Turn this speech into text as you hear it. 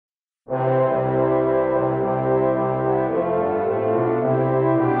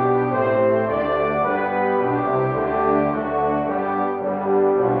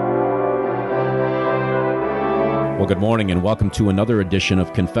good morning, and welcome to another edition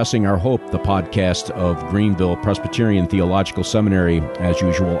of Confessing Our Hope, the podcast of Greenville Presbyterian Theological Seminary. As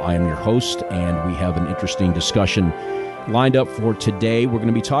usual, I am your host, and we have an interesting discussion lined up for today. We're going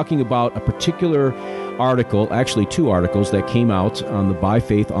to be talking about a particular article, actually two articles, that came out on the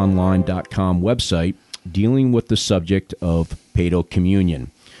byfaithonline.com website dealing with the subject of paedo communion.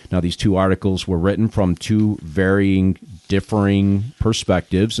 Now, these two articles were written from two differing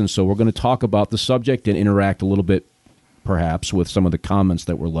perspectives, and so we're going to talk about the subject and interact a little bit, perhaps, with some of the comments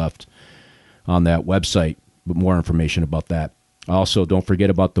that were left on that website, but more information about that. Also, don't forget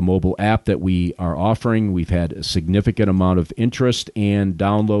about the mobile app that we are offering. We've had a significant amount of interest and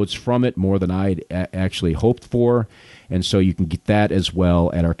downloads from it, more than I'd actually hoped for, and so you can get that as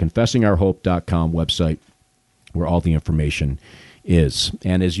well at our confessingourhope.com website, where all the information is.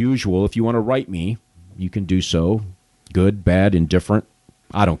 And as usual, if you want to write me, you can do so. Good, bad, indifferent,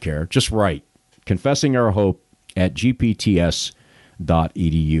 I don't care. Just write.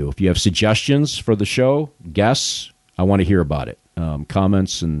 confessingourhope@gpts.edu. If you have suggestions for the show, guests, I want to hear about it.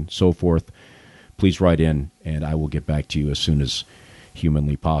 Comments and so forth, please write in, and I will get back to you as soon as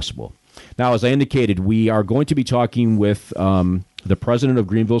humanly possible. Now, as I indicated, we are going to be talking with the president of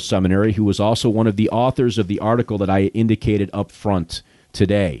Greenville Seminary, who was also one of the authors of the article that I indicated up front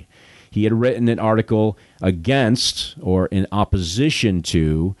today. He had written an article against or in opposition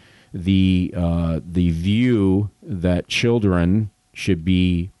to the view that children should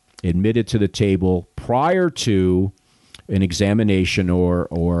be admitted to the table prior to an examination or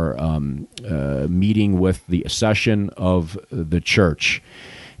meeting with the session of the church.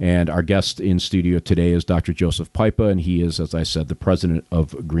 And our guest in studio today is Dr. Joseph Pipa, and he is, as I said, the president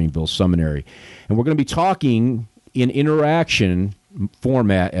of Greenville Seminary. And we're going to be talking in interaction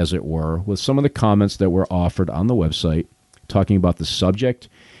format, as it were, with some of the comments that were offered on the website, talking about the subject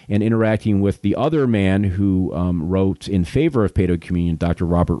and interacting with the other man who wrote in favor of paedo communion, Dr.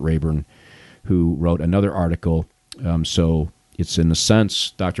 Robert Rayburn, who wrote another article. So it's in a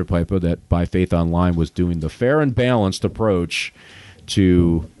sense, Dr. Pipa, that By Faith Online was doing the fair and balanced approach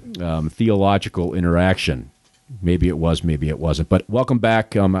to theological interaction. Maybe it was, maybe it wasn't. But welcome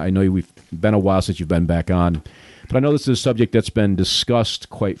back. I know we've been a while since you've been back on, but I know this is a subject that's been discussed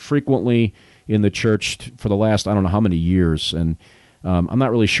quite frequently in the church for the last, I don't know how many years, and I'm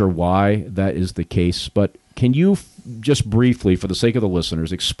not really sure why that is the case, but can you just briefly, for the sake of the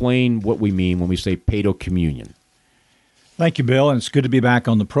listeners, explain what we mean when we say paedo communion? Thank you, Bill, and it's good to be back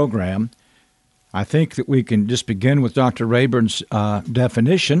on the program. I think that we can just begin with Dr. Rayburn's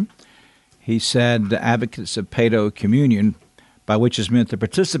definition. He said the advocates of paedo communion, by which is meant the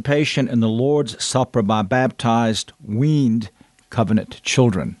participation in the Lord's Supper by baptized, weaned covenant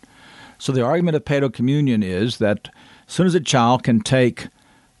children. So the argument of paedo communion is that as soon as a child can take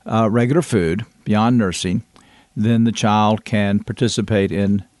regular food beyond nursing, then the child can participate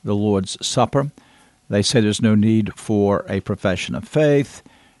in the Lord's Supper. They say there's no need for a profession of faith.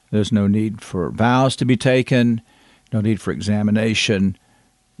 There's no need for vows to be taken, no need for examination.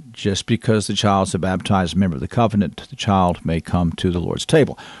 Just because the child's a baptized member of the covenant, the child may come to the Lord's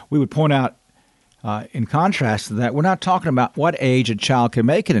table. We would point out, in contrast to that, we're not talking about what age a child can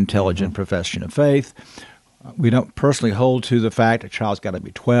make an intelligent profession of faith. We don't personally hold to the fact a child's got to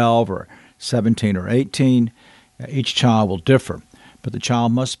be 12 or 17 or 18. Each child will differ. But the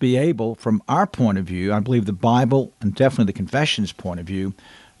child must be able, from our point of view, I believe the Bible and definitely the confession's point of view,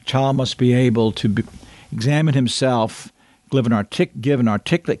 the child must be able to examine himself, give an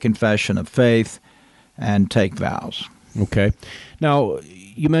articulate confession of faith, and take vows. Okay. Now,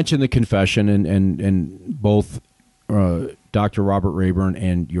 you mentioned the confession, and both Dr. Robert Rayburn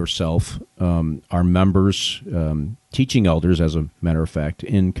and yourself are members, teaching elders, as a matter of fact,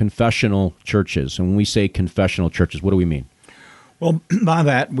 in confessional churches. And when we say confessional churches, what do we mean? Well, by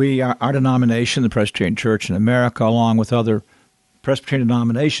that, our denomination, the Presbyterian Church in America, along with other Presbyterian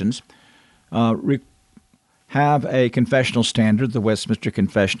denominations, have a confessional standard, the Westminster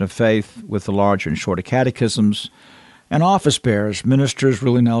Confession of Faith, with the larger and shorter catechisms, and office bearers, ministers,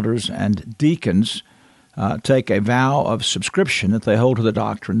 ruling elders, and deacons take a vow of subscription that they hold to the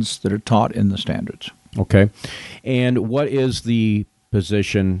doctrines that are taught in the standards. Okay. And what is the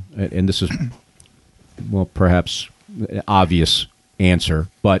position, and this is, well, perhaps an obvious answer,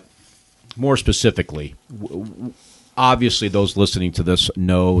 but more specifically, obviously those listening to this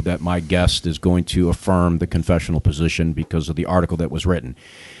know that my guest is going to affirm the confessional position because of the article that was written.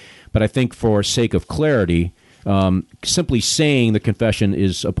 But I think for sake of clarity, simply saying the confession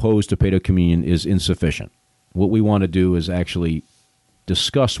is opposed to paedo communion is insufficient. What we want to do is actually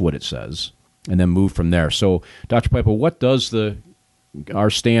discuss what it says and then move from there. So, Dr. Pipa, what does the our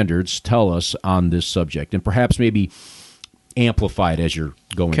standards tell us on this subject, and perhaps maybe amplified as you're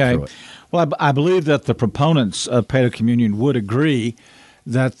going through it. Well, I believe that the proponents of Paedo-Communion would agree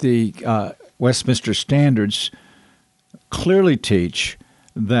that the Westminster Standards clearly teach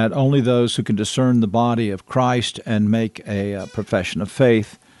that only those who can discern the body of Christ and make a profession of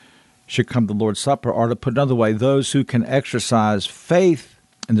faith should come to the Lord's Supper, or to put another way, those who can exercise faith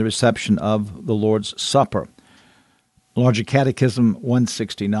in the reception of the Lord's Supper. Larger Catechism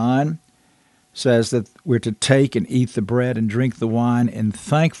 169 says that we're to take and eat the bread and drink the wine in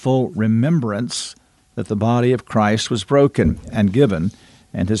thankful remembrance that the body of Christ was broken and given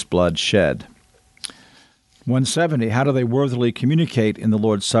and his blood shed. 170, how do they worthily communicate in the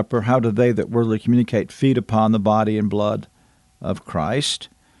Lord's Supper? How do they that worthily communicate feed upon the body and blood of Christ?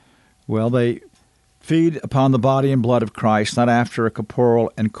 Well, they feed upon the body and blood of Christ, not after a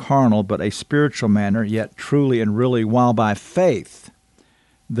corporal and carnal, but a spiritual manner, yet truly and really, while by faith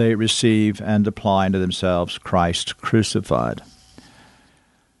they receive and apply unto themselves Christ crucified.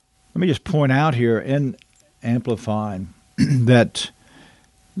 Let me just point out here in Amplifying that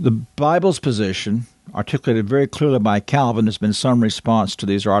the Bible's position, articulated very clearly by Calvin, has been some response to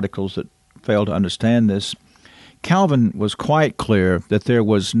these articles that fail to understand this. Calvin was quite clear that there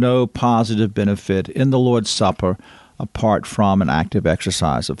was no positive benefit in the Lord's Supper apart from an active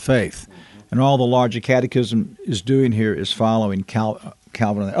exercise of faith. And all the Larger Catechism is doing here is following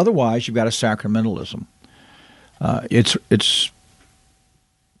Calvin. Otherwise, you've got a sacramentalism. It's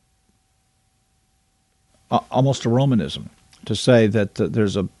almost a Romanism to say that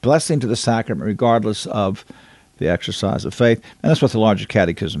there's a blessing to the sacrament regardless of the exercise of faith. And that's what the Larger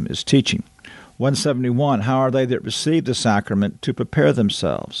Catechism is teaching. 171, how are they that receive the sacrament to prepare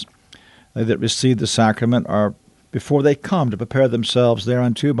themselves? They that receive the sacrament are, before they come, to prepare themselves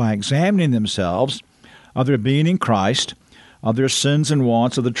thereunto by examining themselves of their being in Christ, of their sins and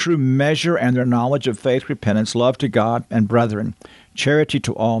wants, of the true measure and their knowledge of faith, repentance, love to God and brethren, charity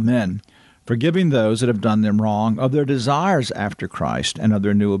to all men, forgiving those that have done them wrong, of their desires after Christ, and of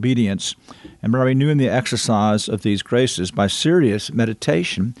their new obedience, and by renewing the exercise of these graces by serious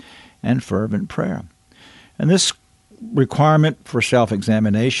meditation and fervent prayer. And this requirement for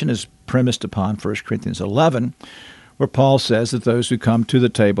self-examination is premised upon 1 Corinthians 11, where Paul says that those who come to the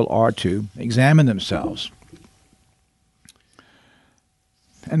table are to examine themselves.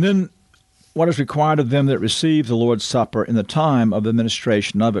 And then what is required of them that receive the Lord's Supper in the time of the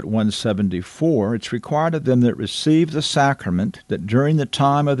ministration of it, 174, it's required of them that receive the sacrament that during the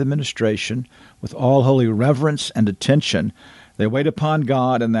time of the ministration, with all holy reverence and attention, they wait upon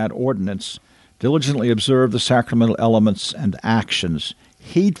God and that ordinance, diligently observe the sacramental elements and actions,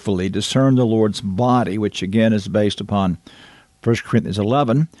 heedfully discern the Lord's body, which again is based upon 1 Corinthians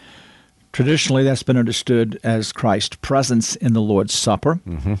 11. Traditionally, that's been understood as Christ's presence in the Lord's Supper.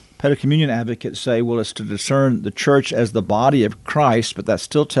 Mm-hmm. Paedo-Communion advocates say, well, it's to discern the church as the body of Christ, but that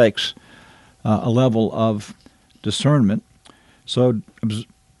still takes a level of discernment. So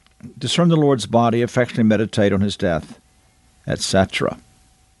discern the Lord's body, affectionately meditate on his death, etc.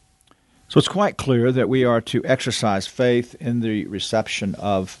 So it's quite clear that we are to exercise faith in the reception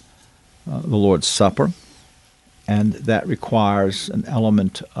of the Lord's Supper, and that requires an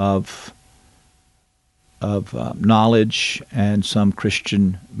element of knowledge and some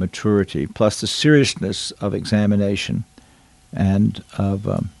Christian maturity, plus the seriousness of examination and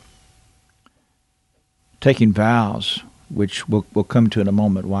of taking vows, which we'll come to in a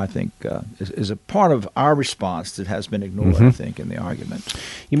moment, why I think is a part of our response that has been ignored, I think, in the argument.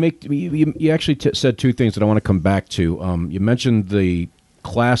 You actually said two things that I want to come back to. You mentioned the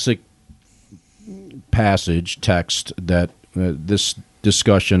classic passage text that this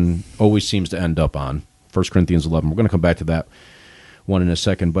discussion always seems to end up on, 1 Corinthians 11. We're going to come back to that one in a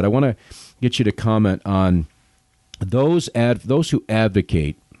second, but I want to get you to comment on those who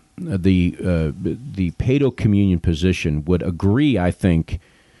advocate the Paedo-Communion position would agree, I think,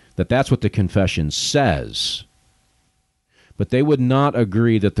 that that's what the confession says, but they would not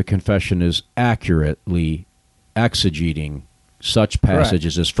agree that the confession is accurately exegeting such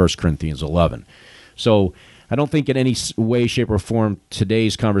passages as 1 Corinthians 11. So I don't think in any way, shape, or form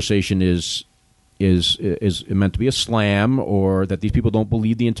today's conversation is meant to be a slam, or that these people don't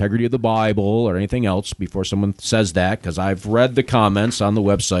believe the integrity of the Bible or anything else before someone says that, because I've read the comments on the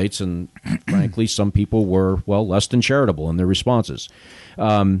websites, and frankly, some people were, less than charitable in their responses.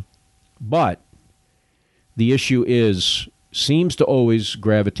 But the issue seems to always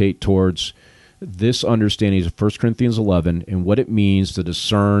gravitate towards this understanding of 1 Corinthians 11 and what it means to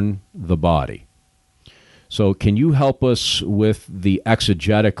discern the body. So can you help us with the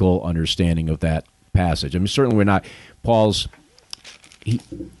exegetical understanding of that passage? I mean, certainly we're not, Paul's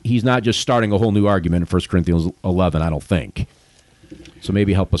he's not just starting a whole new argument in 1 Corinthians 11, I don't think. So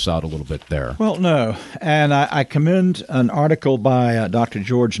maybe help us out a little bit there. Well, no. And I commend an article by Dr.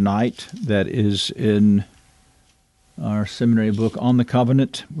 George Knight that is in our seminary book On the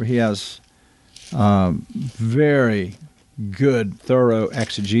Covenant, where he has very good, thorough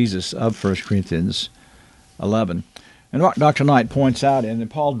exegesis of 1 Corinthians 11. And Dr. Knight points out, and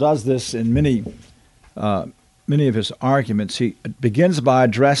Paul does this in many of his arguments, he begins by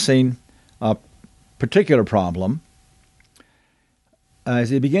addressing a particular problem.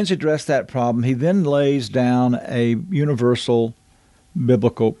 As he begins to address that problem, he then lays down a universal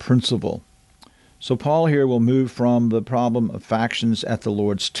biblical principle. So Paul here will move from the problem of factions at the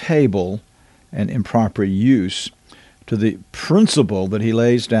Lord's table and improper use to the principle that he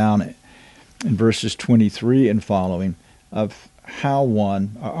lays down in verses 23 and following of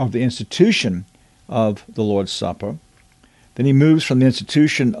of the institution of the Lord's Supper. Then he moves from the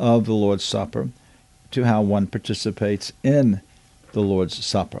institution of the Lord's Supper to how one participates in the Lord's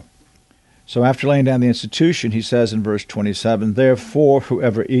Supper. So after laying down the institution, he says in verse 27, "Therefore,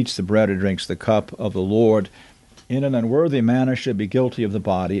 whoever eats the bread or drinks the cup of the Lord in an unworthy manner should be guilty of the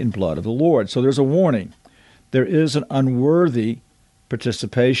body and blood of the Lord." So there's a warning. There is an unworthy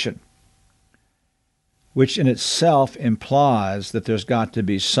participation, which in itself implies that there's got to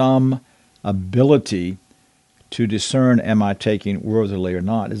be some ability to discern, am I taking worthily or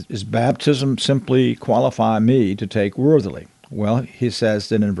not? Is baptism simply qualify me to take worthily? Well, he says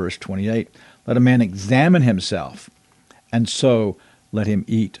then in verse 28, "Let a man examine himself, and so let him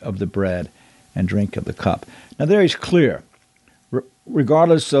eat of the bread and drink of the cup." Now there he's clear.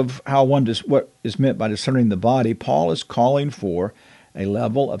 Regardless of what is meant by discerning the body, Paul is calling for a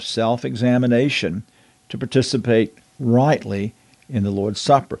level of self-examination to participate rightly in the Lord's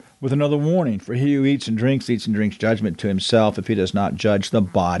Supper, with another warning: for he who eats and drinks judgment to himself if he does not judge the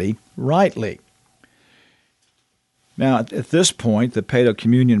body rightly. Now, at this point, the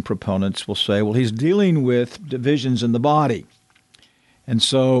Paedo-communion proponents will say, well, he's dealing with divisions in the body. And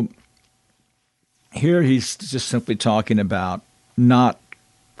so here he's just simply talking about not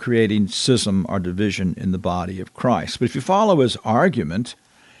creating schism or division in the body of Christ. But if you follow his argument,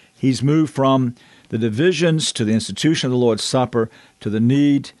 he's moved from the divisions to the institution of the Lord's Supper to the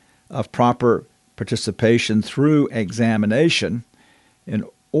need of proper participation through examination in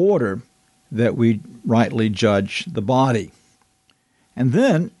order that we rightly judge the body. And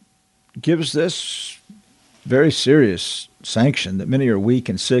then gives this very serious sanction that many are weak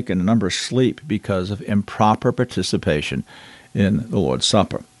and sick and a number sleep because of improper participation in the Lord's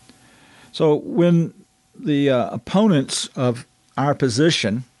Supper. So when the opponents of our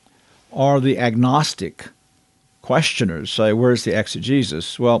position are the agnostic questioners, say, where's the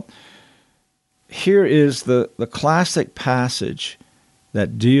exegesis? Well, here is the classic passage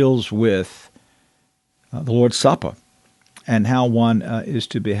that deals with the Lord's Supper and how one is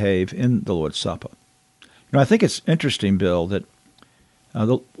to behave in the Lord's Supper. You know, I think it's interesting, Bill, that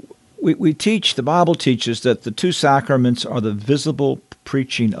we teach, the Bible teaches that the two sacraments are the visible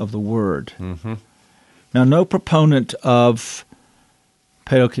preaching of the Word. Mm-hmm. Now, no proponent of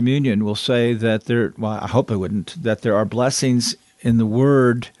Paedo-communion will say that I hope they wouldn't, that there are blessings in the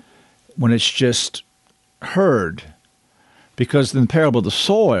Word when it's just heard. Because in the parable of the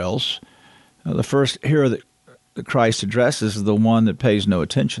soils, the first hearer that Christ addresses is the one that pays no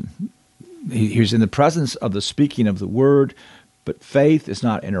attention. He's in the presence of the speaking of the Word, but faith is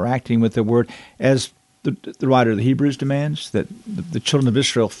not interacting with the Word. As the writer of the Hebrews demands, that the children of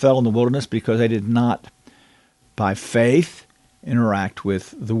Israel fell in the wilderness because they did not, by faith, interact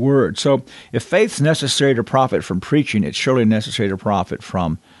with the Word. So if faith's necessary to profit from preaching, it's surely necessary to profit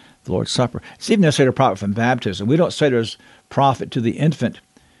from the Lord's Supper. It's even necessary to profit from baptism. We don't say there's profit to the infant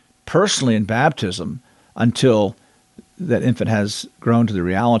personally in baptism until that infant has grown to the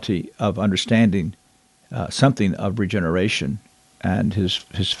reality of understanding something of regeneration and his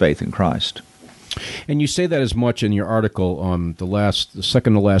faith in Christ. And you say that as much in your article on the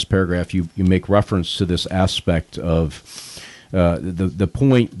second to last paragraph. You make reference to this aspect of the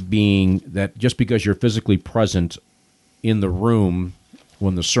point being that just because you're physically present in the room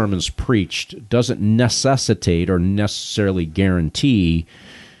when the sermon's preached doesn't necessitate or necessarily guarantee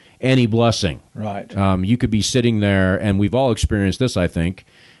any blessing. Right. You could be sitting there, and we've all experienced this, I think.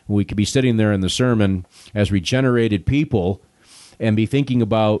 We could be sitting there in the sermon as regenerated people and be thinking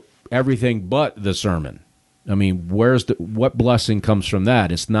about everything but the sermon. I mean, what blessing comes from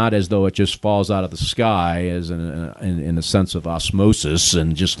that? It's not as though it just falls out of the sky as in a sense of osmosis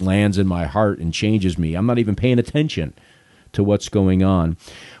and just lands in my heart and changes me. I'm not even paying attention to what's going on.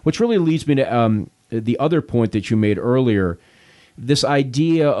 Which really leads me to the other point that you made earlier, this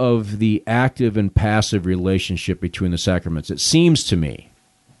idea of the active and passive relationship between the sacraments, it seems to me,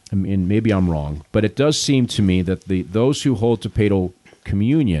 I mean, maybe I'm wrong, but it does seem to me that those who hold to paedo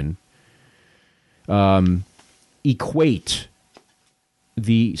communion equate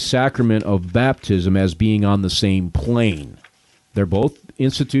the sacrament of baptism as being on the same plane. They're both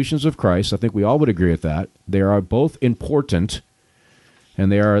institutions of Christ. I think we all would agree with that. They are both important,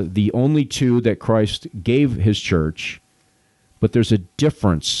 and they are the only two that Christ gave his church, but there's a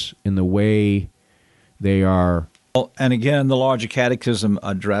difference in the way they are. And again, the Larger Catechism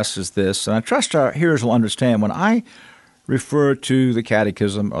addresses this, and I trust our hearers will understand when I refer to the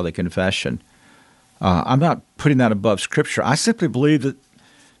Catechism or the Confession, I'm not putting that above Scripture. I simply believe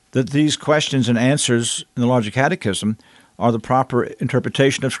that these questions and answers in the Larger Catechism are the proper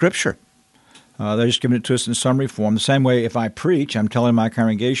interpretation of Scripture. They're just giving it to us in summary form. The same way if I preach, I'm telling my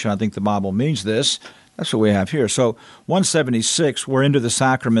congregation, I think the Bible means this. That's what we have here. So 176, wherein do the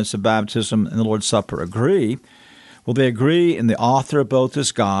sacraments of baptism and the Lord's Supper agree? Well, they agree in the author of both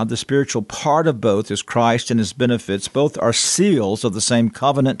is God, the spiritual part of both is Christ and his benefits. Both are seals of the same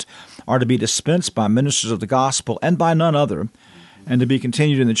covenant, are to be dispensed by ministers of the gospel and by none other, and to be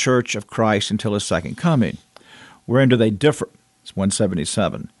continued in the church of Christ until his second coming. Wherein do they differ? It's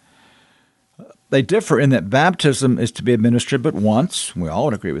 177. They differ in that baptism is to be administered but once, we all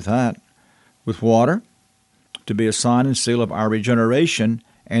would agree with that, with water, to be a sign and seal of our regeneration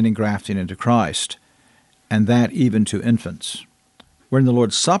and engrafting into Christ, and that even to infants. Wherein the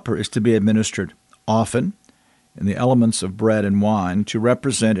Lord's Supper is to be administered often in the elements of bread and wine to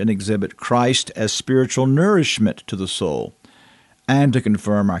represent and exhibit Christ as spiritual nourishment to the soul, and to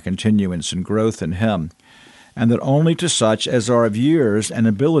confirm our continuance and growth in him, and that only to such as are of years and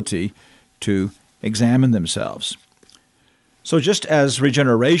ability to examine themselves. So just as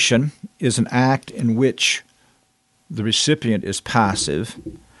regeneration is an act in which the recipient is passive,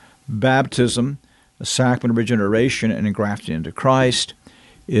 baptism, the sacrament of regeneration and engrafting into Christ,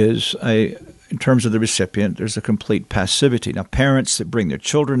 is in terms of the recipient, there's a complete passivity. Now, parents that bring their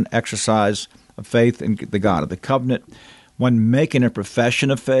children exercise of faith in the God of the covenant, when making a profession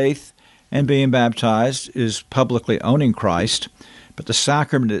of faith and being baptized, is publicly owning Christ, but the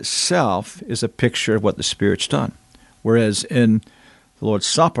sacrament itself is a picture of what the Spirit's done. Whereas in the Lord's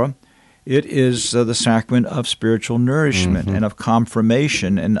Supper, it is the sacrament of spiritual nourishment and of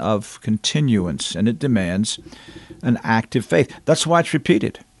confirmation and of continuance, and it demands an active faith. That's why it's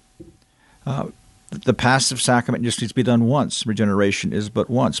repeated. The passive sacrament just needs to be done once. Regeneration is but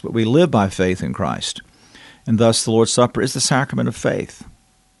once, but we live by faith in Christ, and thus the Lord's Supper is the sacrament of faith.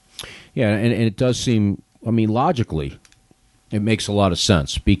 Yeah, and it does seem, I mean, logically, it makes a lot of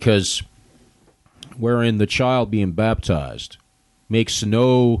sense, because wherein the child being baptized makes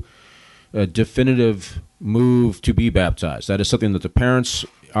no definitive move to be baptized. That is something that the parents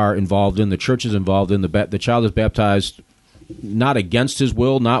are involved in, the church is involved in. The child is baptized not against his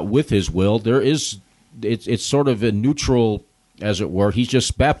will, not with his will. It's sort of a neutral, as it were. He's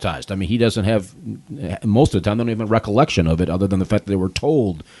just baptized. I mean, he doesn't have, most of the time, they don't even have recollection of it, other than the fact that they were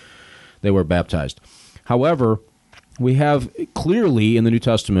told they were baptized. However, we have clearly in the New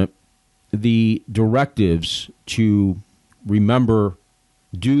Testament the directives to remember,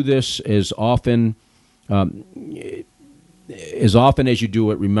 do this as often as you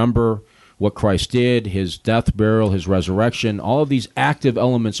do it. Remember what Christ did, his death, burial, his resurrection. All of these active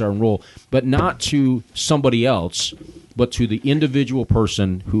elements are enrolled, but not to somebody else, but to the individual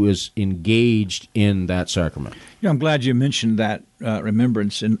person who is engaged in that sacrament. Yeah, I'm glad you mentioned that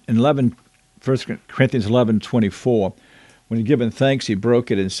remembrance. In 1 Corinthians 11:24, when he given thanks, he broke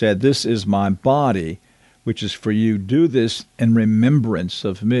it and said, "This is my body, which is for you. Do this in remembrance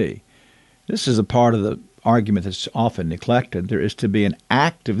of me." This is a part of the argument that's often neglected. There is to be an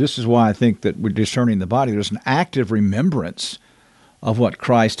active, this is why I think that we're discerning the body, there's an active remembrance of what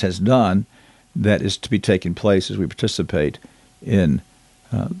Christ has done that is to be taking place as we participate in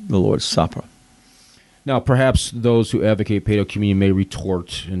the Lord's Supper. Now, perhaps those who advocate paedo communion may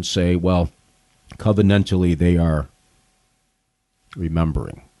retort and say, well, covenantally they are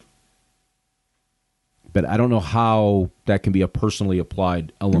remembering. But I don't know how that can be a personally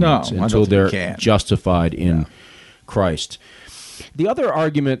applied element until they're justified in Christ. The other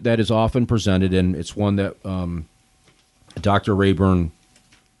argument that is often presented, and it's one that Dr. Rayburn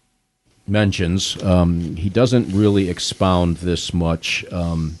mentions, he doesn't really expound this much,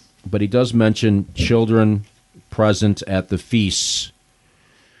 but he does mention children present at the feasts,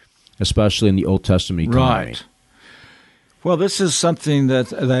 especially in the Old Testament economy. Right. Well, this is something that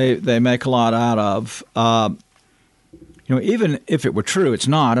they make a lot out of. Even if it were true, it's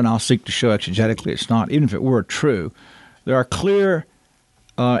not, and I'll seek to show exegetically it's not. Even if it were true, there are clear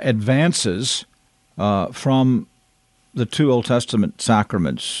advances from the two Old Testament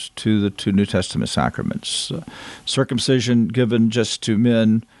sacraments to the two New Testament sacraments. Circumcision given just to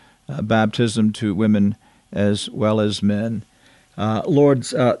men, baptism to women as well as men.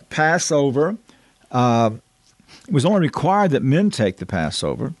 Lord's Passover was only required that men take the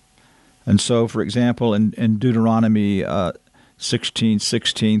Passover. And so, for example, in Deuteronomy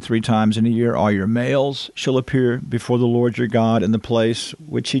 16:16, 3 times in a year, all your males shall appear before the Lord your God in the place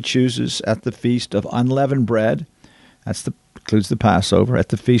which he chooses at the feast of unleavened bread. Includes the Passover, at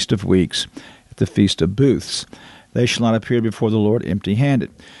the Feast of Weeks, at the Feast of Booths. They shall not appear before the Lord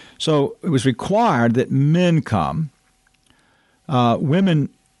empty-handed. So it was required that men come. Women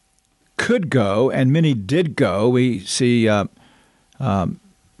could go, and many did go. We see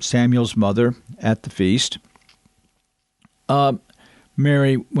Samuel's mother at the feast.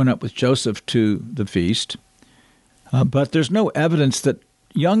 Mary went up with Joseph to the feast, but there's no evidence that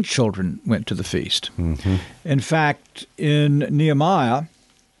young children went to the feast. Mm-hmm. In fact, in Nehemiah,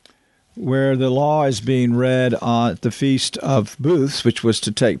 where the law is being read at the Feast of Booths, which was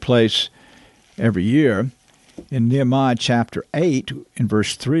to take place every year, in Nehemiah chapter 8, in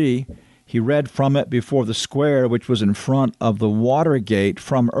verse 3, he read from it before the square which was in front of the water gate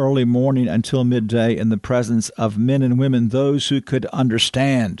from early morning until midday in the presence of men and women, those who could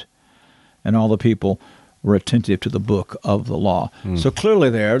understand. And all the people were attentive to the book of the law. So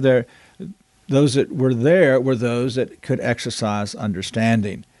clearly those that were there were those that could exercise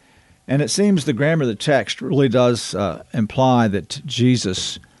understanding. And it seems the grammar of the text really does imply that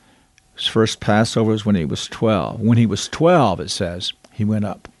Jesus' first Passover was when he was 12. When he was 12, it says, he went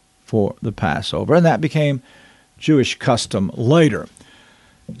up for the Passover, and that became Jewish custom later.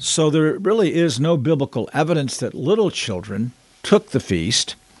 So there really is no biblical evidence that little children took the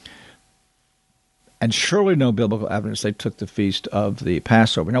feast, and surely no biblical evidence they took the feast of the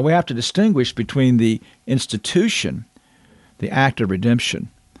Passover. Now, we have to distinguish between the institution, the act of redemption,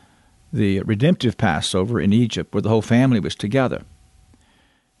 the redemptive Passover in Egypt, where the whole family was together.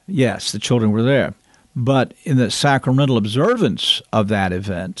 Yes, the children were there. But in the sacramental observance of that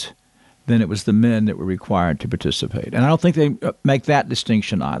event, then it was the men that were required to participate. And I don't think they make that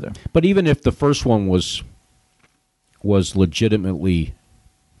distinction either. But even if the first one was legitimately,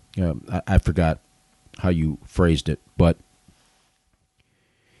 I forgot how you phrased it, but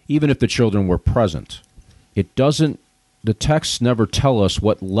even if the children were present, the texts never tell us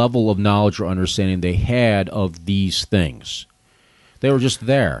what level of knowledge or understanding they had of these things. They were just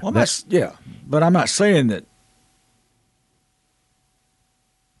there. Well, but I'm not saying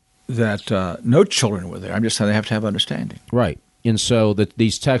that no children were there. I'm just saying they have to have understanding. Right. And so that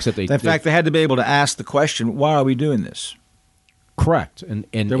these texts that in fact, they had to be able to ask the question, why are we doing this? Correct. And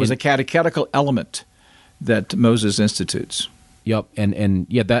there was a catechetical element that Moses institutes. Yep, and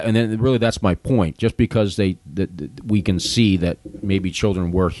then really that's my point. Just because we can see that maybe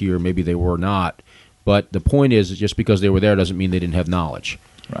children were here, maybe they were not, but the point is just because they were there doesn't mean they didn't have knowledge.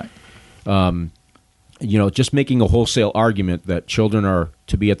 Right. Just making a wholesale argument that children are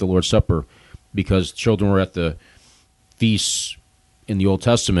to be at the Lord's Supper because children were at the feasts in the Old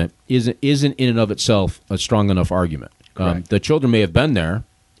Testament isn't in and of itself a strong enough argument. The children may have been there,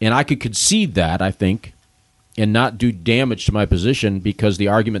 and I could concede that, I think, and not do damage to my position, because the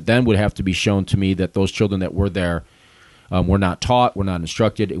argument then would have to be shown to me that those children that were there were not taught, were not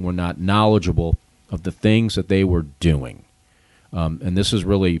instructed, and were not knowledgeable of the things that they were doing. And this is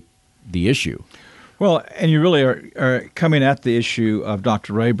really the issue. Well, and you really are coming at the issue of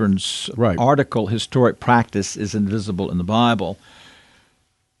Dr. Rayburn's article, Historic Practice is Invisible in the Bible.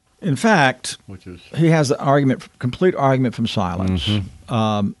 In fact, he has an complete argument from silence.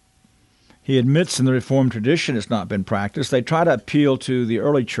 Mm-hmm. He admits in the Reformed tradition it's not been practiced. They try to appeal to the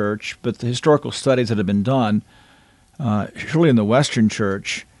early church, but the historical studies that have been done, surely in the Western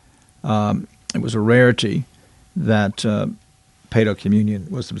church, it was a rarity that Paedo communion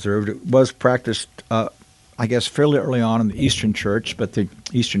was observed. It was practiced, I guess, fairly early on in the Eastern church, but the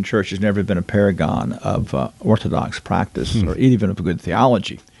Eastern church has never been a paragon of Orthodox practice or even of good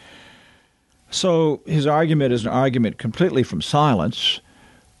theology. So his argument is an argument completely from silence.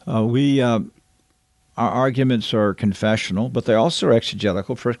 Our arguments are confessional, but they also are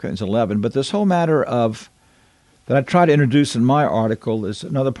exegetical, 1 Corinthians 11. But this whole matter that I try to introduce in my article is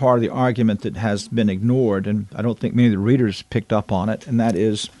another part of the argument that has been ignored, and I don't think many of the readers picked up on it, and that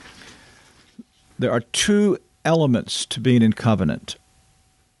is there are two elements to being in covenant.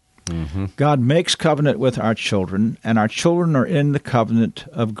 Mm-hmm. God makes covenant with our children, and our children are in the covenant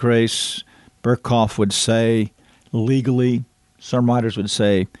of grace. Berkhoff would say legally. Some writers would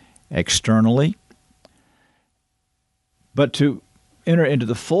say externally. But to enter into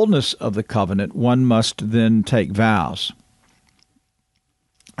the fullness of the covenant, one must then take vows.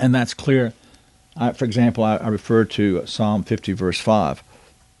 And that's clear. For example, I refer to Psalm 50, verse 5.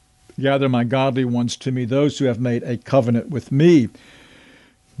 Gather my godly ones to me, those who have made a covenant with me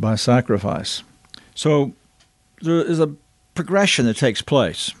by sacrifice. So there is a progression that takes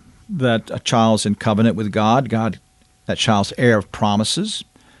place, that a child's in covenant with God, that child's heir of promises,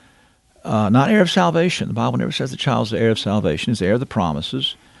 not heir of salvation. The Bible never says the child's the heir of salvation. He's heir of the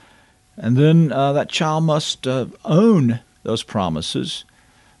promises. And then that child must own those promises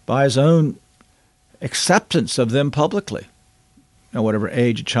by his own acceptance of them publicly. Now, whatever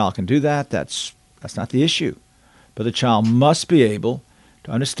age a child can do that, that's not the issue. But the child must be able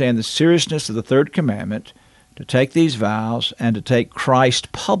to understand the seriousness of the third commandment, to take these vows, and to take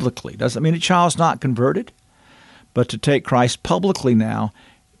Christ publicly. Doesn't mean a child's not converted, but to take Christ publicly now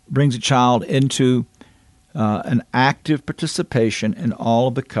brings a child into an active participation in all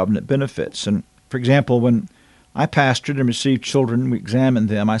of the covenant benefits. And, for example, when I pastored and received children, we examined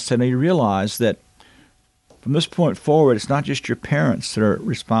them, I said, now you realize that from this point forward, it's not just your parents that are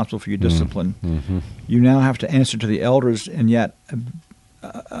responsible for your discipline. Mm-hmm. You now have to answer to the elders in yet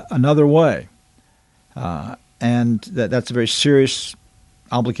another way. And that's a very serious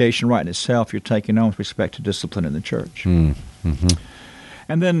obligation right in itself you're taking on with respect to discipline in the church. Mm-hmm.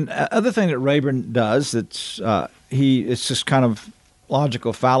 And then other thing that Rayburn does, it's just kind of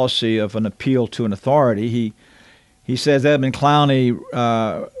logical fallacy of an appeal to an authority. He says Edmund Clowney,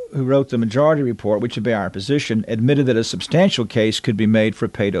 who wrote the majority report, which would be our position, admitted that a substantial case could be made for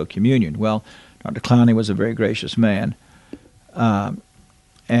paedo communion. Well, Dr. Clowney was a very gracious man,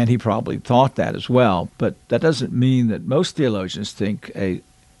 and he probably thought that as well. But that doesn't mean that most theologians think a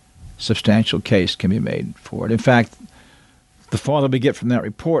substantial case can be made for it. In fact, the farther we get from that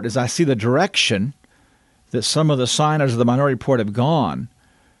report is I see the direction that some of the signers of the minority report have gone,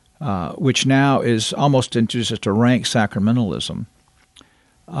 which now is almost into just a rank sacramentalism.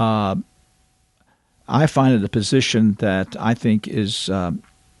 I find it a position that I think is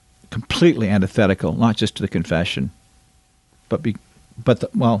completely antithetical, not just to the confession, let me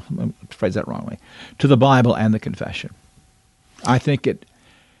phrase that wrongly, to the Bible and the confession. I think it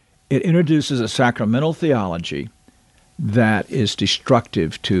introduces a sacramental theology that is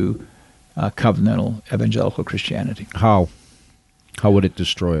destructive to covenantal evangelical Christianity. How would it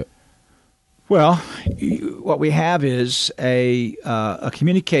destroy it? Well, what we have is a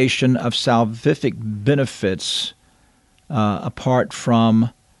communication of salvific benefits apart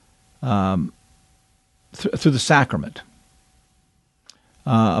from through the sacrament,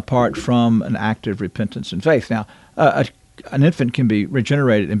 apart from an active repentance and faith. Now, an infant can be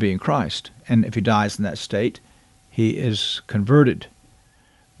regenerated and be in Christ, and if he dies in that state, he is converted.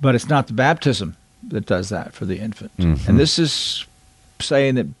 But it's not the baptism that does that for the infant. Mm-hmm. And this is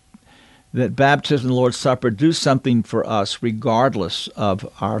saying that baptism and the Lord's Supper do something for us regardless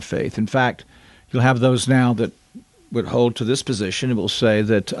of our faith. In fact, you'll have those now that would hold to this position and will say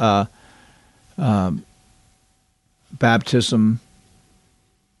that baptism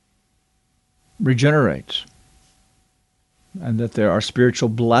regenerates and that there are spiritual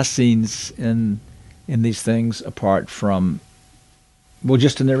blessings in these things apart from,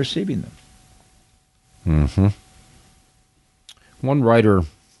 just in their receiving them. Mm-hmm. One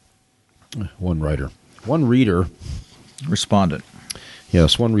respondent.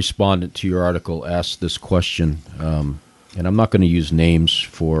 Yes, one respondent to your article asked this question, and I'm not going to use names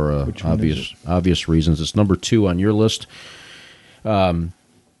for obvious reasons. It's number 2 on your list.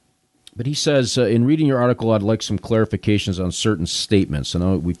 But he says, in reading your article, I'd like some clarifications on certain statements.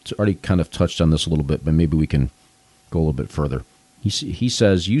 And we've already kind of touched on this a little bit, but maybe we can go a little bit further. He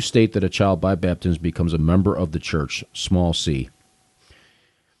says, you state that a child by baptism becomes a member of the church, small c.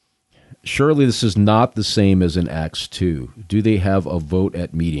 Surely this is not the same as in Acts 2. Do they have a vote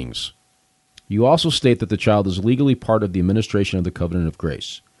at meetings? You also state that the child is legally part of the administration of the covenant of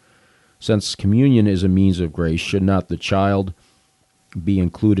grace. Since communion is a means of grace, should not the child be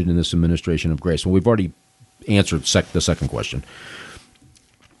included in this administration of grace? Well, we've already answered the second question.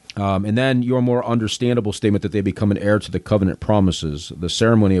 And then your more understandable statement that they become an heir to the covenant promises. The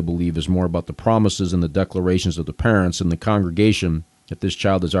ceremony, I believe, is more about the promises and the declarations of the parents and the congregation that this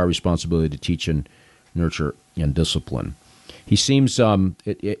child is our responsibility to teach and nurture and discipline. He seems,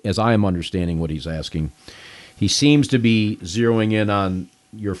 as I am understanding what he's asking, he seems to be zeroing in on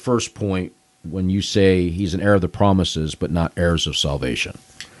your first point when you say he's an heir of the promises but not heirs of salvation.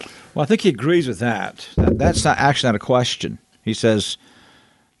 Well, I think he agrees with that. That's not a question. He says,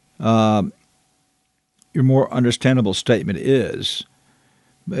 your more understandable statement is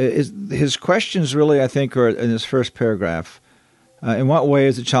His questions really, I think, are in his first paragraph. In what way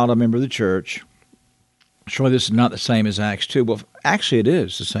is a child a member of the church? Surely this is not the same as Acts 2. Well, actually it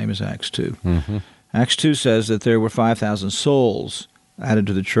is the same as Acts 2. Mm-hmm. Acts 2 says that there were 5,000 souls added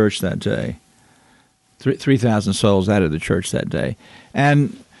to the church that day. 3,000 souls added to the church that day.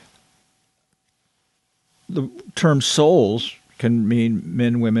 And the term souls can mean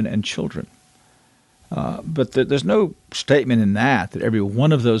men, women, and children. But there's no statement in that every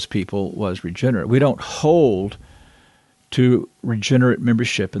one of those people was regenerate. We don't hold to regenerate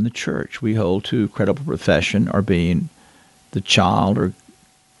membership in the church. We hold to credible profession or being the child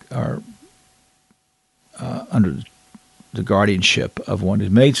or under the guardianship of one who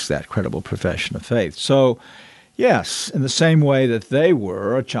makes that credible profession of faith. So, yes, in the same way that they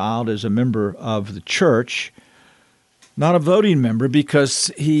were, a child is a member of the church, not a voting member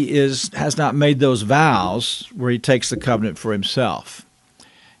because he has not made those vows where he takes the covenant for himself.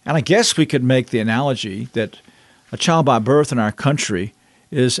 And I guess we could make the analogy that a child by birth in our country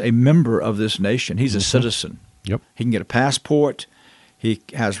is a member of this nation. He's a citizen. Yep. He can get a passport. He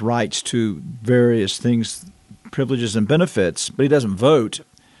has rights to various things, privileges and benefits, but he doesn't vote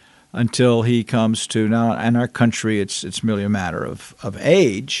until he comes to, now in our country it's merely a matter of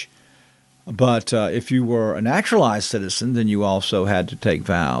age. But if you were a naturalized citizen, then you also had to take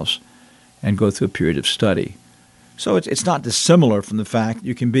vows and go through a period of study. So it's not dissimilar from the fact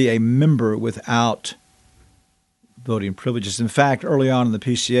you can be a member without voting privileges. In fact, early on in the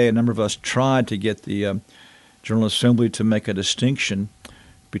PCA, a number of us tried to get the General Assembly to make a distinction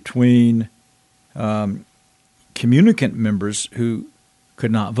between communicant members who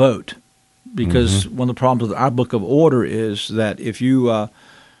could not vote. Because one of the problems with our Book of Order is that if you are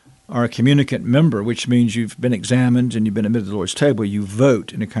a communicant member, which means you've been examined and you've been admitted to the Lord's table, you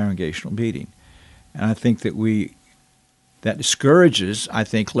vote in a congregational meeting. And I think that discourages, I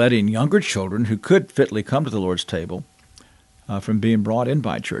think, letting younger children who could fitly come to the Lord's table from being brought in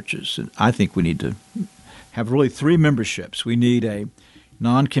by churches. And I think we need to have really three memberships. We need a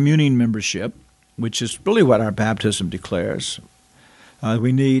non-communing membership, which is really what our baptism declares.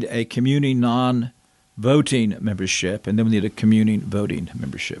 We need a communing non-voting membership, and then we need a communing voting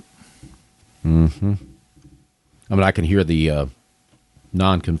membership. Mm-hmm. I mean, I can hear the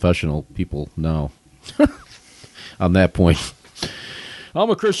non-confessional people now on that point. I'm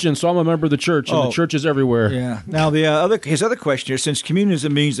a Christian, so I'm a member of the church, and the church is everywhere. Yeah. Now, his other question here, since communion is a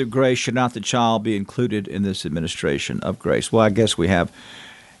means of grace, should not the child be included in this administration of grace? Well, I guess we have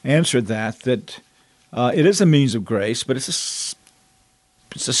answered that it is a means of grace, but it's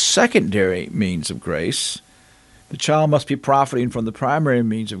a secondary means of grace. The child must be profiting from the primary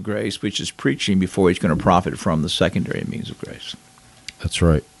means of grace, which is preaching, before he's going to profit from the secondary means of grace. That's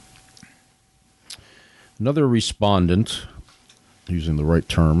right. Another respondent, using the right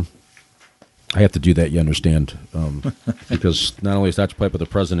term, I have to do that, you understand, because not only is Dr. Piper the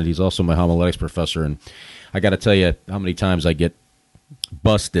president, he's also my homiletics professor, and I got to tell you how many times I get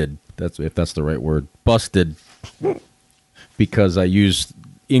busted, if that's the right word, busted, because I use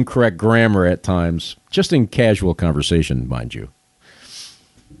incorrect grammar at times, just in casual conversation, mind you.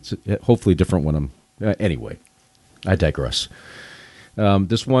 It's hopefully different when I'm... anyway, I digress.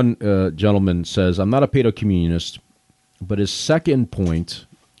 This one gentleman says, I'm not a paedocommunionist, but his second point,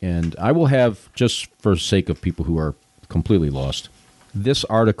 and I will have, just for sake of people who are completely lost, this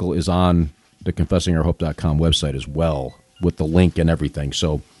article is on the ConfessingOurHope.com website as well, with the link and everything.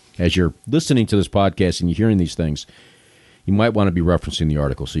 So as you're listening to this podcast and you're hearing these things, you might want to be referencing the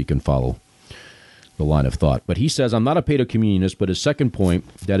article so you can follow the line of thought. But he says, I'm not a paedocommunionist, but his second point,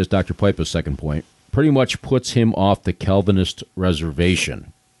 that is Dr. Piper's second point, pretty much puts him off the Calvinist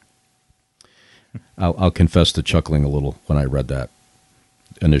reservation. I'll confess to chuckling a little when I read that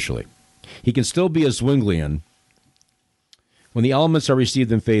initially. He can still be a Zwinglian. When the elements are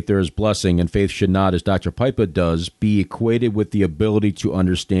received in faith, there is blessing, and faith should not, as Dr. Piper does, be equated with the ability to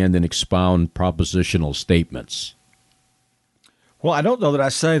understand and expound propositional statements. Well, I don't know that I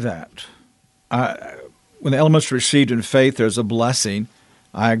say that. When the elements are received in faith, there's a blessing.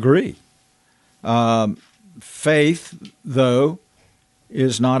 I agree. Faith, though,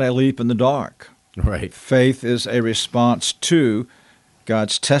 is not a leap in the dark. Right. Faith is a response to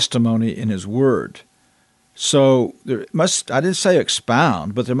God's testimony in His Word. So I didn't say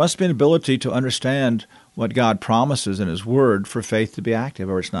expound, but there must be an ability to understand what God promises in His Word for faith to be active,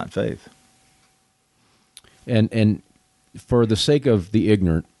 or it's not faith. And for the sake of the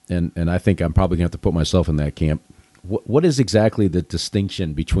ignorant, and I think I'm probably going to have to put myself in that camp, what is exactly the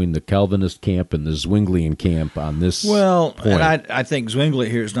distinction between the Calvinist camp and the Zwinglian camp on this point? And I think Zwingli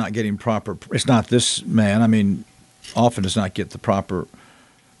here is not getting proper – it's not this man. I mean, often does not get the proper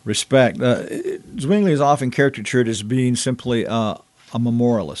respect. Zwingli is often caricatured as being simply a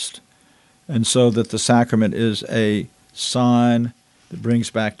memorialist, and so that the sacrament is a sign that brings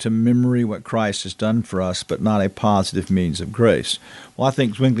back to memory what Christ has done for us, but not a positive means of grace. Well, I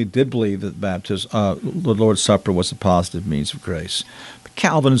think Zwingli did believe that the Lord's Supper was a positive means of grace. But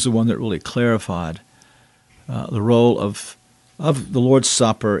Calvin is the one that really clarified the role of the Lord's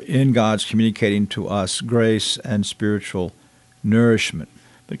Supper in God's communicating to us grace and spiritual nourishment.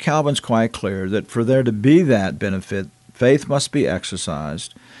 But Calvin's quite clear that for there to be that benefit, faith must be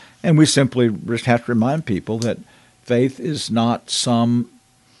exercised, and we simply have to remind people that faith is not some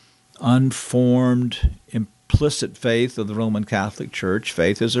unformed, implicit faith of the Roman Catholic Church.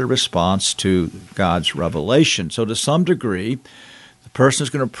 Faith is a response to God's revelation. So to some degree, the person who's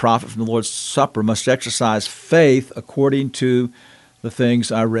going to profit from the Lord's Supper must exercise faith according to the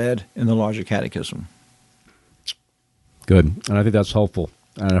things I read in the larger catechism. Good. And I think that's helpful.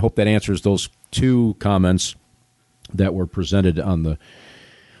 And I hope that answers those two comments that were presented on the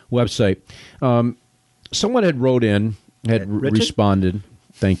website. Someone had wrote in, responded.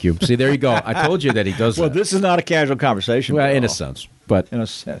 Thank you. See, there you go. I told you that he does Well, that. this is not a casual conversation. Well, in a sense. But in a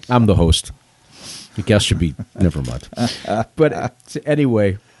sense. I'm the host. The guest should be, never mind. But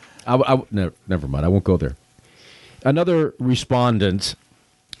anyway, never mind. I won't go there. Another respondent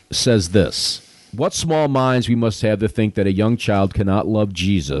says this: what small minds we must have to think that a young child cannot love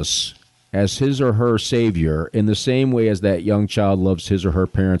Jesus as his or her Savior in the same way as that young child loves his or her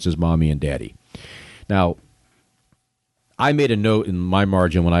parents as mommy and daddy. Now, I made a note in my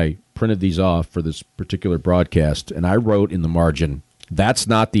margin when I printed these off for this particular broadcast, and I wrote in the margin, that's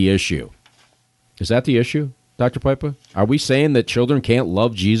not the issue. Is that the issue, Dr. Pipa? Are we saying that children can't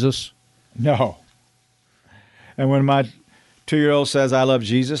love Jesus? No. And when my 2-year-old says, I love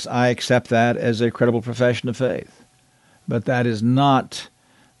Jesus, I accept that as a credible profession of faith. But that is not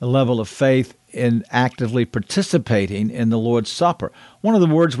the level of faith in actively participating in the Lord's Supper. One of the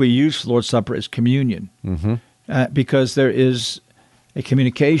words we use for the Lord's Supper is communion, because there is a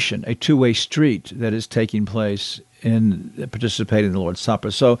communication, a two-way street that is taking place in participating in the Lord's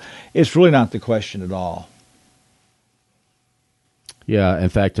Supper. So it's really not the question at all. Yeah, in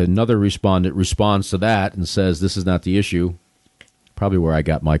fact, another respondent responds to that and says, this is not the issue. Probably where I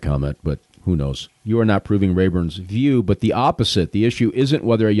got my comment, but who knows? You are not proving Rayburn's view, but the opposite. The issue isn't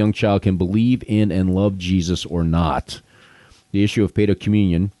whether a young child can believe in and love Jesus or not. The issue of paedo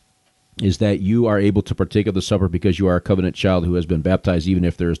communion is that you are able to partake of the supper because you are a covenant child who has been baptized, even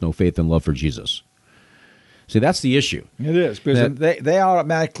if there is no faith and love for Jesus. See, that's the issue. It is, because they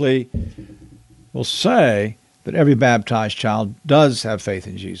automatically will say that every baptized child does have faith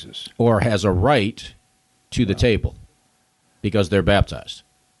in Jesus. Or has a right to the table because they're baptized.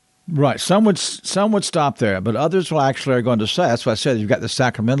 Right. Some would stop there, but others will actually are going to say, that's why I said you've got the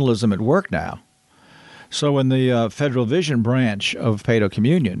sacramentalism at work now. So in the Federal Vision branch of paedo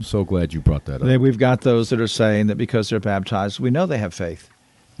communion, So glad you brought that up. we've got those that are saying that because they're baptized, we know they have faith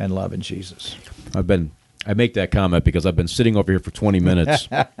and love in Jesus. I make that comment because I've been sitting over here for 20 minutes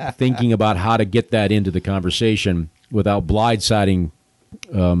thinking about how to get that into the conversation without blindsiding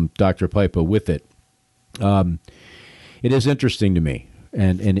Dr. Pipa with it. It is interesting to me.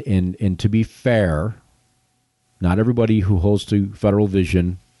 And to be fair, not everybody who holds to Federal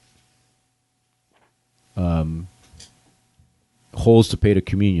Vision holds to paedo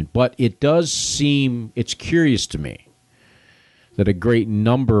communion. But it does seem, it's curious to me that a great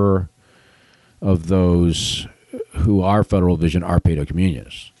number of those who are Federal Vision are paedo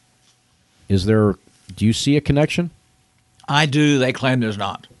communionists. Do you see a connection? I do. They claim there's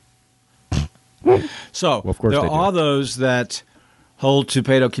not. So of course there they do. are those that hold to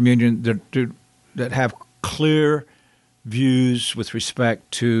paedo communion that have clear views with respect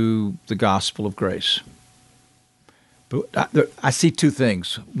to the gospel of grace. But I see two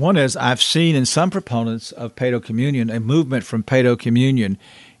things. One is I've seen in some proponents of paedo communion a movement from paedo communion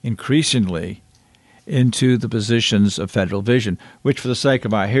increasingly into the positions of Federal Vision, which for the sake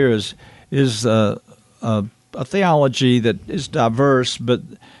of our hearers is a theology that is diverse, but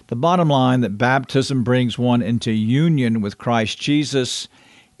the bottom line that baptism brings one into union with Christ Jesus,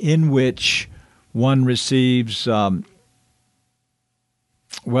 in which one receives,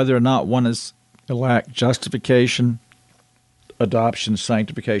 whether or not one is elect, justification, adoption,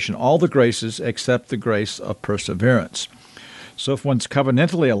 sanctification, all the graces except the grace of perseverance. So if one's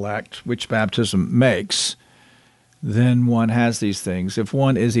covenantally elect, which baptism makes, then one has these things. If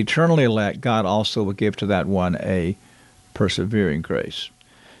one is eternally elect, God also will give to that one a persevering grace.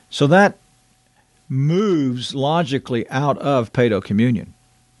 So that moves logically out of paedo communion,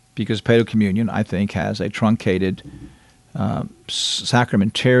 because paedo communion, I think, has a truncated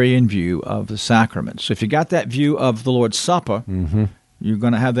sacramentarian view of the sacraments. So if you got that view of the Lord's Supper, you're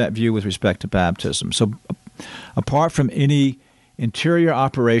going to have that view with respect to baptism. So apart from any interior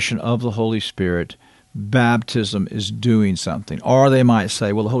operation of the Holy Spirit, baptism is doing something. Or they might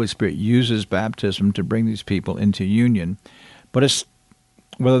say, well, the Holy Spirit uses baptism to bring these people into union, but it's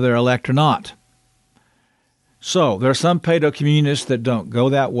whether they're elect or not. So there are some paedo-communionists that don't go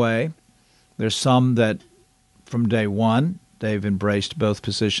that way. There's some that from day one they've embraced both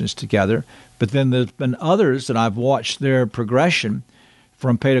positions together. But then there's been others that I've watched their progression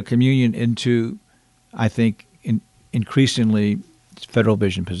from paedo-communion into, I think, increasingly Federal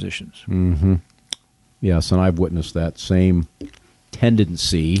Vision positions. Yes, and I've witnessed that same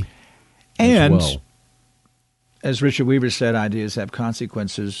tendency and as well. As Richard Weaver said, ideas have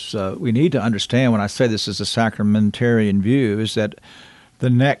consequences. We need to understand, when I say this is a sacramentarian view, is that the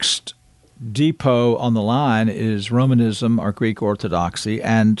next depot on the line is Romanism or Greek Orthodoxy,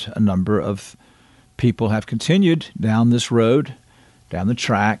 and a number of people have continued down this road, down the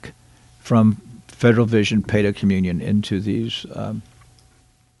track, from Federal Vision, paedo-communion into these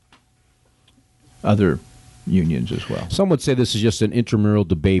other unions as well. Some would say this is just an intramural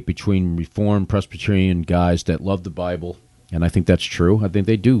debate between Reformed Presbyterian guys that love the Bible, and I think that's true. I think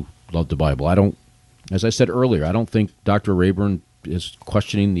they do love the Bible. As I said earlier, I don't think Dr. Rayburn is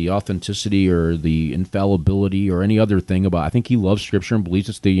questioning the authenticity or the infallibility or any other thing about. I think he loves Scripture and believes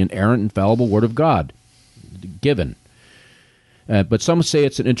it's the inerrant, infallible Word of God given. But some say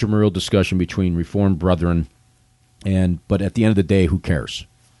it's an intramural discussion between Reformed brethren, but at the end of the day, who cares?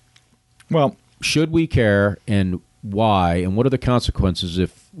 Well, should we care, and why, and what are the consequences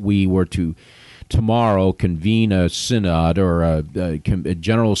if we were to tomorrow convene a synod or a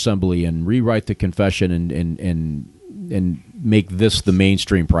general assembly and rewrite the confession and make this the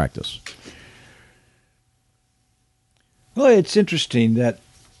mainstream practice? Well, it's interesting that,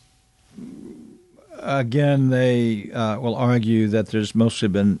 again, they will argue that there's mostly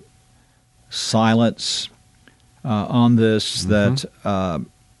been silence on this, that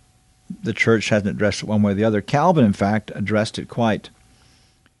the church hasn't addressed it one way or the other. Calvin, in fact, addressed it quite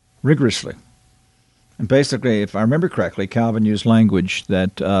rigorously. And basically, if I remember correctly, Calvin used language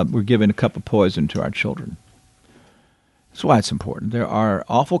that we're giving a cup of poison to our children. That's why it's important. There are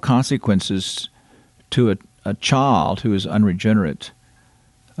awful consequences to a child who is unregenerate,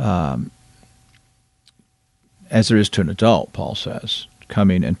 as there is to an adult, Paul says,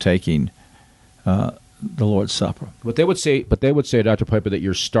 coming and taking the Lord's Supper. But they would say, Dr. Piper, that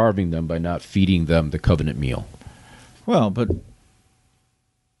you're starving them by not feeding them the covenant meal. Well, but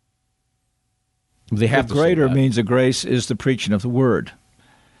they have the greater means of grace is the preaching of the Word.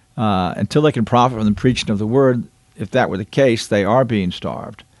 Until they can profit from the preaching of the Word, if that were the case, they are being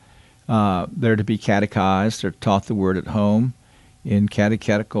starved. They're to be catechized. They're taught the Word at home in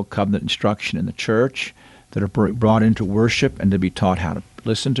catechetical covenant instruction in the church, that are brought into worship and to be taught how to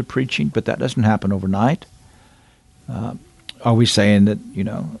listen to preaching, but that doesn't happen overnight. Are we saying that,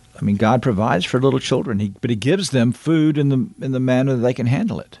 God provides for little children, but He gives them food in the manner that they can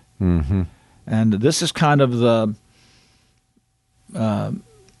handle it. Mm-hmm. And this is kind of the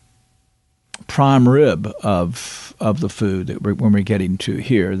prime rib of the food that when we're getting to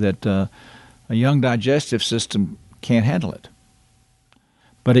here, that a young digestive system can't handle it.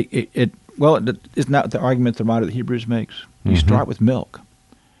 But it is not the argument the writer of the Hebrews makes. You start with milk,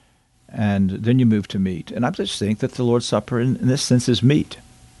 and then you move to meat. And I just think that the Lord's Supper, in this sense, is meat.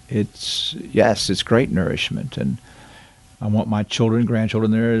 It's great nourishment, and I want my children,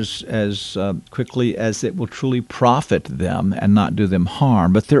 grandchildren there as quickly as it will truly profit them and not do them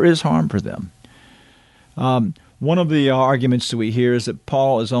harm. But there is harm for them. One of the arguments that we hear is that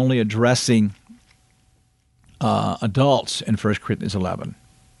Paul is only addressing adults in 1 Corinthians 11.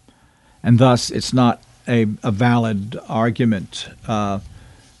 And thus, it's not a valid argument for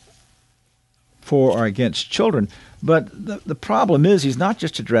or against children. But the problem is he's not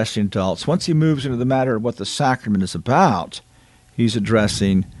just addressing adults. Once he moves into the matter of what the sacrament is about, he's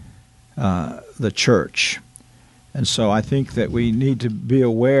addressing the church. And so I think that we need to be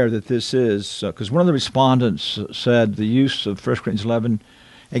aware that this is, because one of the respondents said the use of 1 Corinthians 11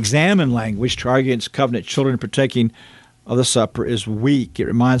 examine language to argue against covenant children partaking of the supper is weak. It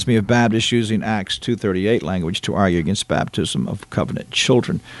reminds me of Baptists using Acts 2:38 language to argue against baptism of covenant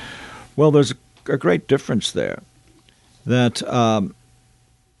children. Well, there's a great difference there. That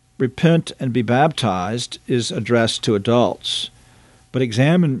repent and be baptized is addressed to adults, but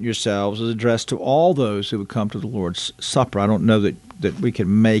examine yourselves is addressed to all those who would come to the Lord's Supper. I don't know that we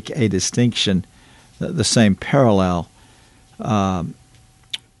can make a distinction, the same parallel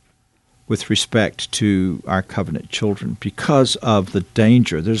with respect to our covenant children because of the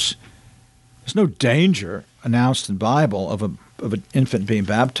danger. There's no danger announced in the Bible of an infant being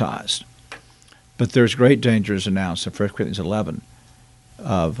baptized, but there's great dangers announced in 1 Corinthians 11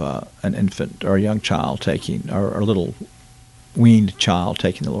 of an infant or a young child taking, or a little weaned child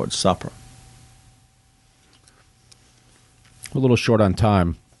taking the Lord's Supper. A little short on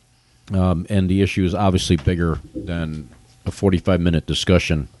time, and the issue is obviously bigger than a 45-minute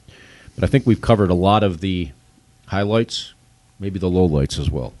discussion. But I think we've covered a lot of the highlights, maybe the lowlights as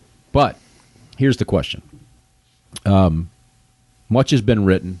well. But here's the question. Much has been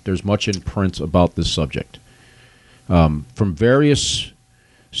written. There's much in print about this subject. From various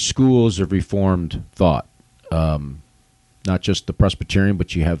schools of Reformed thought, not just the Presbyterian,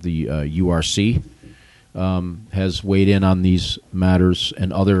 but you have the URC, has weighed in on these matters,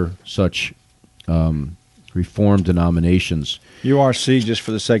 and other such Reformed denominations. URC, just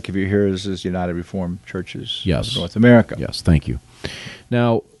for the sake of your hearers, is United Reformed Churches of North America. Yes, thank you.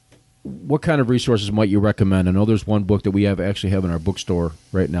 Now, what kind of resources might you recommend? I know there's one book that we actually have in our bookstore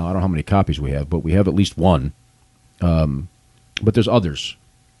right now. I don't know how many copies we have, but we have at least one. But there's others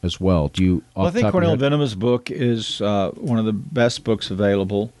as well. Do you? Well, I think Cornel Venema's book is one of the best books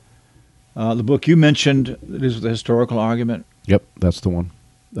available. The book you mentioned is the historical argument. Yep, that's the one.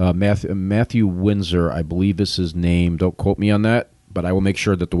 Matthew Windsor, I believe is his name. Don't quote me on that, but I will make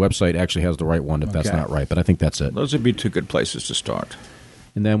sure that the website actually has the right one if that's not right. But I think that's it. Those would be two good places to start.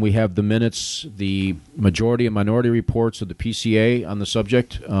 And then we have the minutes, the majority and minority reports of the PCA on the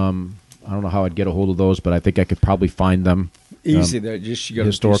subject. I don't know how I'd get a hold of those, but I think I could probably find them. Easy. There, just you go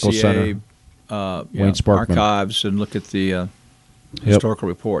Historical to PCA, Center, Wayne Sparkman archives, and look at the historical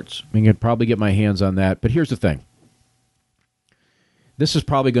reports. I could probably get my hands on that. But here's the thing. This is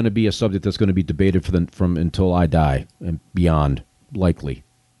probably going to be a subject that's going to be debated from until I die and beyond, likely.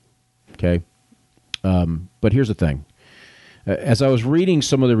 Okay? But here's the thing. As I was reading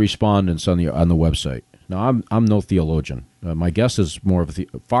some of the respondents on the website, now I'm no theologian. My guess is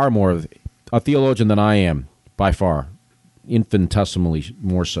far more of a theologian than I am, by far, infinitesimally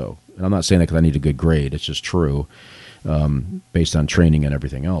more so. And I'm not saying that because I need a good grade. It's just true, based on training and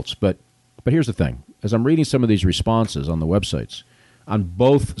everything else. But here's the thing: as I'm reading some of these responses on the websites, on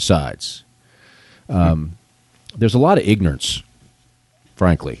both sides, there's a lot of ignorance,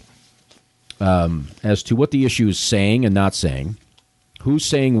 frankly. As to what the issue is saying and not saying, who's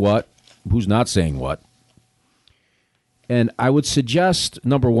saying what, who's not saying what. And I would suggest,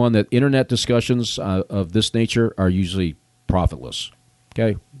 number one, that internet discussions of this nature are usually profitless.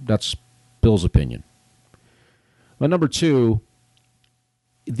 Okay? That's Bill's opinion. But number two,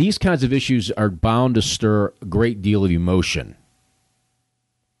 these kinds of issues are bound to stir a great deal of emotion.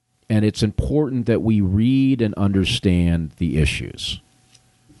 And it's important that we read and understand the issues,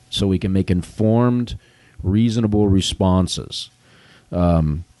 so we can make informed, reasonable responses.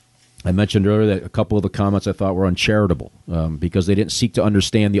 I mentioned earlier that a couple of the comments I thought were uncharitable because they didn't seek to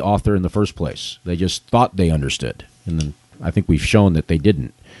understand the author in the first place. They just thought they understood. And then I think we've shown that they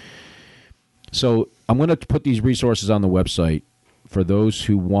didn't. So I'm going to put these resources on the website for those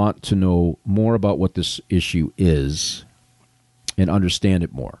who want to know more about what this issue is and understand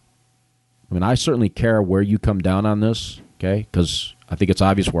it more. I mean, I certainly care where you come down on this, okay, because I think it's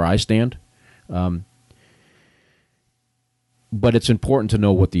obvious where I stand. But it's important to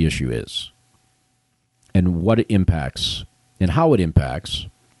know what the issue is and what it impacts and how it impacts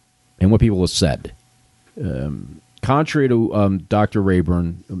and what people have said. Contrary to Dr.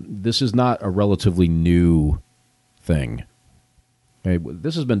 Rayburn, this is not a relatively new thing. Okay?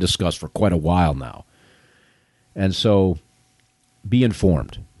 This has been discussed for quite a while now. And so be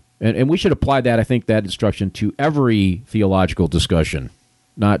informed. And we should apply that, I think, that instruction to every theological discussion,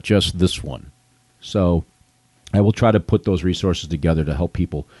 not just this one. So I will try to put those resources together to help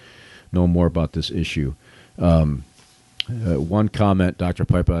people know more about this issue. One comment, Dr.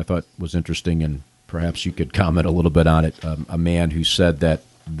 Piper, I thought was interesting, and perhaps you could comment a little bit on it. A man who said that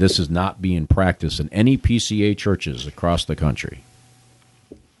this is not being practiced in any PCA churches across the country.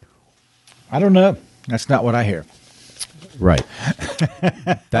 I don't know. That's not what I hear. Right.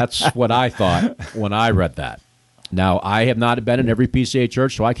 That's what I thought when I read that. Now, I have not been in every PCA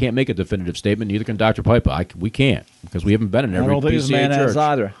church, so I can't make a definitive statement. Neither can Dr. Piper. We can't, because we haven't been in every PCA church. I don't think this man has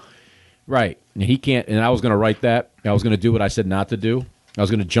either. Right. And he can't. And I was going to write that. I was going to do what I said not to do. I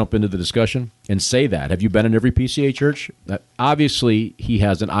was going to jump into the discussion and say that. Have you been in every PCA church? Obviously, he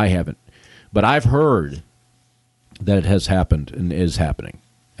hasn't. I haven't. But I've heard that it has happened and is happening.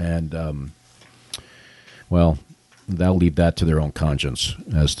 And, well, they'll leave that to their own conscience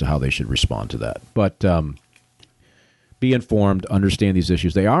as to how they should respond to that. But be informed, understand these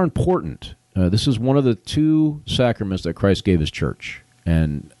issues. They are important. This is one of the 2 sacraments that Christ gave his church,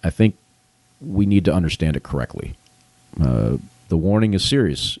 and I think we need to understand it correctly. The warning is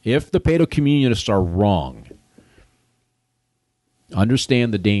serious. If the paedocommunionists are wrong,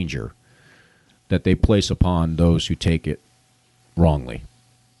 understand the danger that they place upon those who take it wrongly.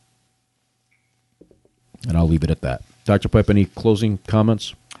 And I'll leave it at that. Dr. Pipe, any closing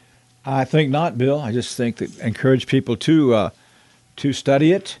comments? I think not, Bill. I just think that encourage people to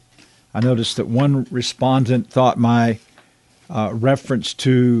study it. I noticed that one respondent thought my reference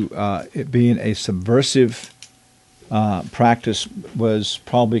to it being a subversive practice was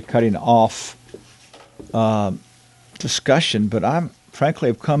probably cutting off discussion, but I'm frankly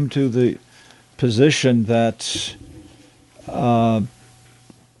have come to the position that, as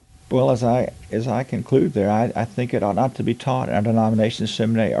I conclude there, I think it ought not to be taught in a denomination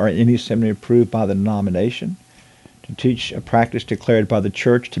seminary or any seminary approved by the denomination. To teach a practice declared by the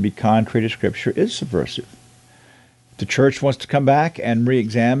church to be contrary to Scripture is subversive. If the church wants to come back and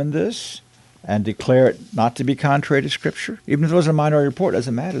re-examine this and declare it not to be contrary to Scripture, even if it was a minority report, it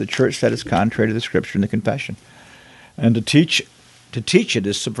doesn't matter. The church said it's contrary to the Scripture in the confession. And to teach it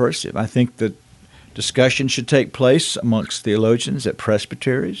is subversive. I think that discussion should take place amongst theologians at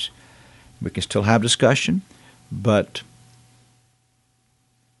presbyteries. We can still have discussion, but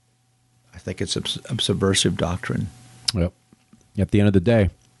I think it's a subversive doctrine. Yep. At the end of the day.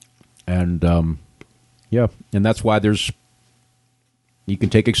 And, and that's why you can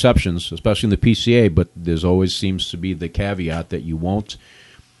take exceptions, especially in the PCA, but there's always seems to be the caveat that you won't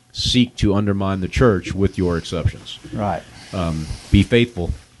seek to undermine the church with your exceptions. Right. Be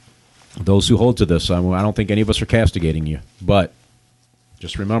faithful. Those who hold to this, I don't think any of us are castigating you, but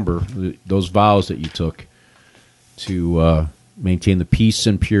just remember those vows that you took to maintain the peace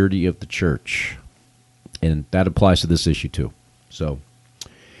and purity of the church. And that applies to this issue too. So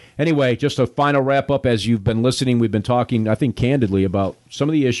anyway, just a final wrap-up. As you've been listening, we've been talking, I think, candidly about some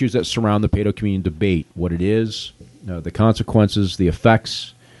of the issues that surround the paedocommunion debate, what it is, the consequences, the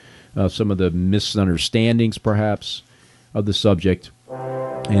effects, some of the misunderstandings, perhaps, of the subject.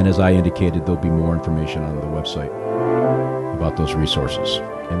 And as I indicated, there'll be more information on the website about those resources.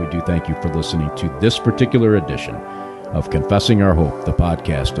 And we do thank you for listening to this particular edition of Confessing Our Hope, the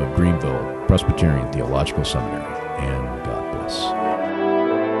podcast of Greenville Presbyterian Theological Seminary.